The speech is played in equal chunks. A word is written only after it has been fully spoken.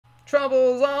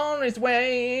Trouble's on its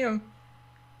way.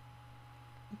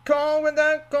 Cold with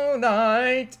the cold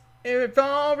night. If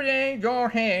all in your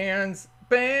hands.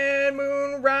 Bad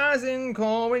moon rising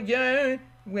cold again.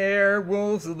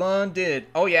 Werewolves of London.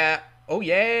 Oh yeah. Oh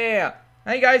yeah.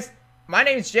 Hey guys. My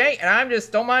name's Jay, and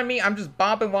don't mind me, I'm just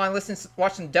bopping while I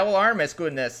watching DevilArtemis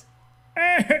goodness.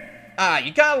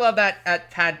 You gotta love that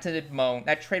patented moan,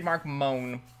 that trademark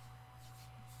moan.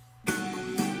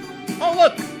 Oh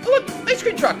look, ice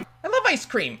cream truck. I love ice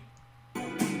cream.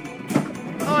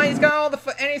 Oh, he's got all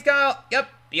yep,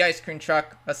 the ice cream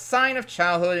truck, a sign of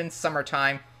childhood in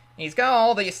summertime. And he's got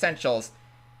all the essentials,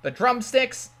 the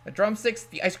drumsticks,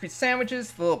 the ice cream sandwiches,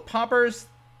 the little poppers,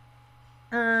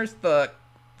 the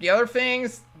other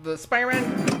things, the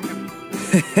Spider-Man.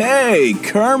 Hey,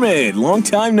 Kermit, long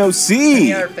time no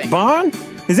see. Bon,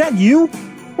 is that you?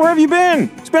 Where have you been?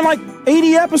 It's been like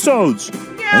 80 episodes.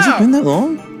 Yeah. Has it been that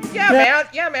long?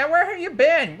 Yeah, man, where have you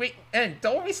been?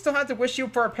 Don't we still have to wish you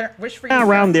for a wish for you?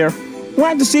 Around there.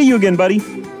 Glad to see you again, buddy.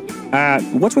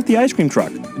 What's with the ice cream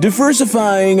truck?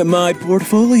 Diversifying my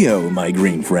portfolio, my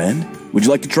green friend. Would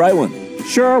you like to try one?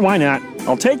 Sure, why not?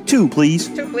 I'll take two, please.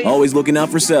 Always looking out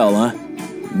for sale, huh?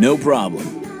 No problem.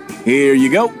 Here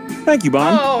you go. Thank you,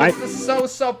 Bon. Oh, it's the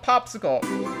so popsicle.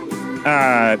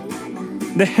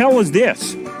 The hell is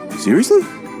this? Seriously?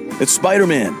 It's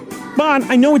Spider-Man. Bon,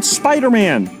 I know it's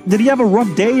Spider-Man. Did he have a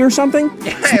rough day or something?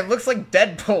 Yeah, it looks like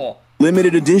Deadpool.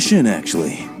 Limited edition,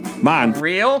 actually. Bon.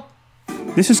 Real?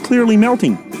 This is clearly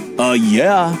melting.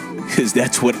 Yeah, because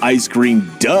that's what ice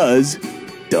cream does,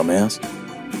 dumbass.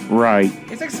 Right.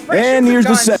 His expressions have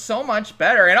gotten so much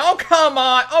better. And oh come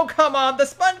on, the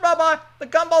SpongeBob, the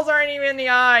gumballs aren't even in the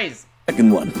eyes.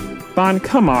 Second one. Bon,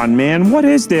 come on, man. What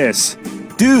is this?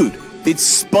 Dude,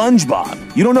 it's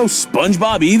SpongeBob. You don't know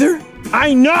SpongeBob either?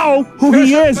 I know who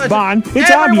he is, Bon. It's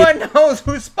obvious. Everyone knows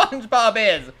who SpongeBob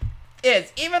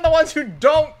is. Even the ones who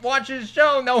don't watch his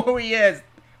show know who he is.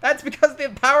 That's because of the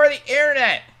power of the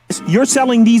internet. You're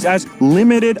selling these as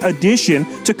limited edition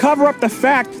to cover up the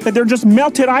fact that they're just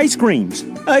melted ice creams.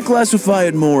 I classify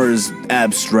it more as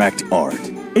abstract art.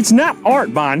 It's not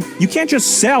art, Bon. You can't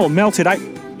just sell melted ice...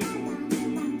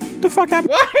 The fuck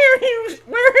happened? Where did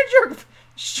your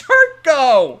shirt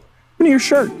go? What your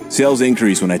shirt? Sales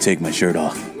increase when I take my shirt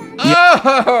off.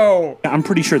 Oh! Yeah, I'm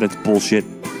pretty sure that's bullshit.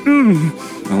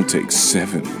 I'll take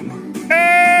 7.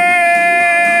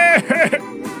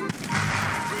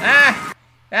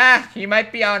 You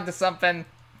might be onto something.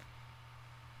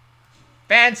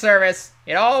 Fan service.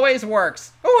 It always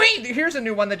works. Oh, wait, here's a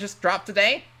new one that just dropped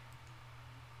today.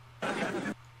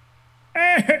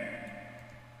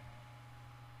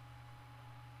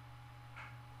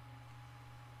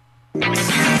 No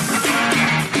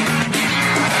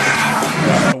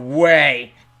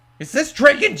way. Is this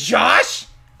Drake and Josh?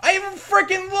 I even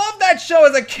freaking loved that show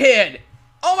as a kid.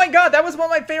 Oh my god, that was one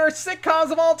of my favorite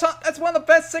sitcoms of all time. That's one of the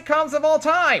best sitcoms of all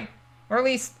time. Or at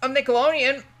least of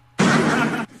Nickelodeon.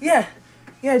 Yeah,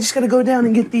 I just gotta go down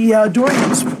and get the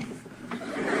Dorians.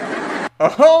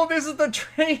 Oh, this is the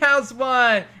treehouse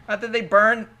one. After they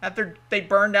burned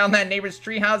down that neighbor's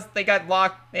treehouse, they got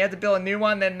locked. They had to build a new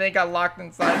one, then they got locked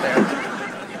inside there.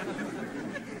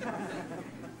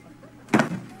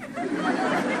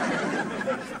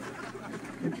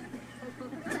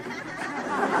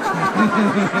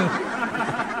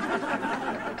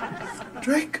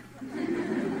 Drake?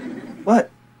 What?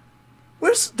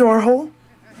 Where's the door hole?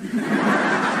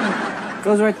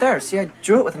 Goes right there. See, I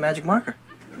drew it with a magic marker.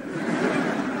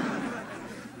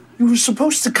 You were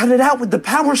supposed to cut it out with the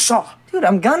power saw. Dude,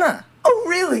 I'm gonna. Oh,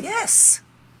 really? Yes.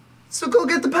 So go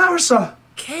get the power saw.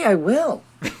 Okay, I will.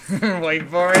 Wait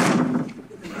for it.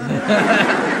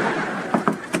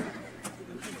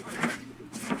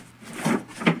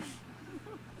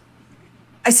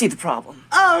 I see the problem.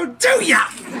 Oh, do ya?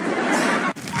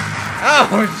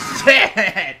 Oh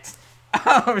shit!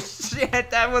 Oh shit!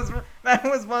 That was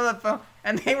one of the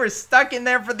and they were stuck in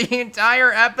there for the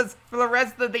entire episode, for the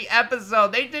rest of the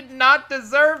episode. They did not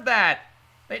deserve that.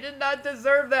 They did not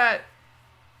deserve that.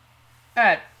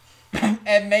 And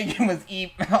Megan was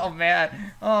oh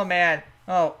man.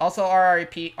 Oh, also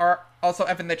RIP. Also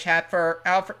F in the chat for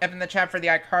F in the chat for the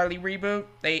iCarly reboot.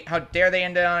 How dare they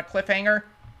end it on a cliffhanger?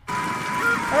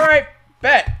 All right,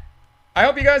 bet. I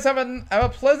hope you guys have a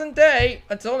pleasant day.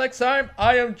 Until next time,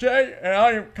 I am Jay, and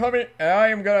I am coming, and I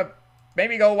am gonna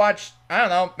maybe go watch, I don't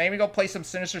know, maybe go play some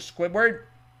Sinister Squidward.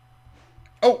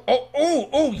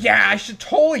 Oh, yeah, I should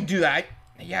totally do that.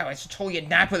 Yeah, I should totally get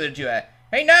Nappa to do that.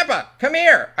 Hey, Nappa, come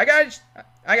here. I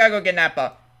gotta go get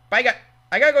Nappa. I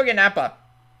gotta go get Nappa.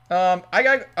 Hold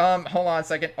on a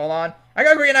second, hold on. I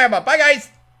gotta go get Nappa. Bye, guys.